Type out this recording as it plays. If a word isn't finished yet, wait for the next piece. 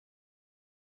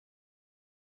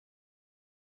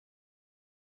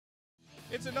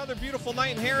It's another beautiful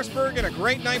night in Harrisburg and a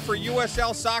great night for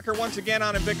USL soccer once again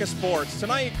on Invicta Sports.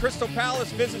 Tonight, Crystal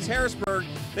Palace visits Harrisburg.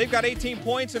 They've got 18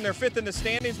 points and they're fifth in the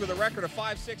standings with a record of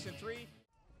 5-6-3.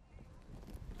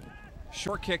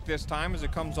 Short kick this time as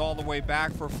it comes all the way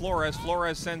back for Flores.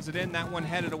 Flores sends it in. That one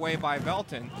headed away by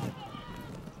Velten.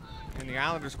 And the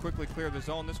Islanders quickly clear the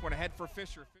zone. This one ahead for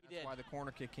Fisher. That's why the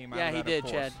corner kick came out. Yeah, he did,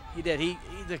 Chad. He did.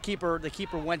 The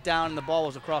keeper went down and the ball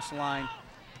was across the line.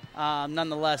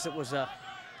 Nonetheless, it was a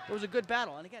good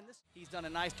battle. And again, he's done a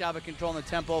nice job of controlling the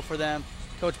tempo for them.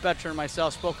 Coach Betcher and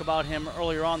myself spoke about him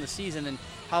earlier on the season and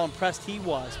how impressed he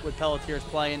was with Pelletier's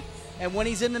play. And when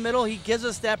he's in the middle, he gives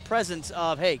us that presence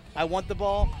of, hey, I want the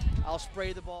ball, I'll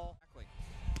spray the ball.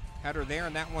 Header there,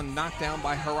 and that one knocked down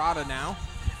by Harada now.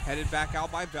 Headed back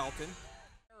out by Velten.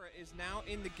 Is now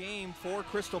in the game for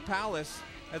Crystal Palace,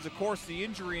 as of course the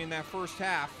injury in that first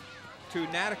half to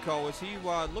Natiko, as he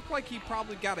looked like he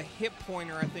probably got a hip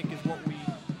pointer, I think is what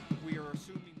we are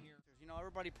assuming here. You know,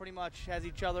 everybody pretty much has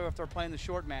each other if they're playing the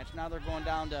short match. Now they're going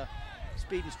down to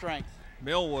speed and strength.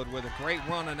 Millwood with a great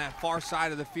run on that far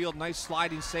side of the field. Nice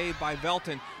sliding save by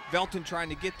Velten. Velten trying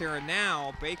to get there, and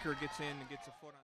now Baker gets in and gets a foot on.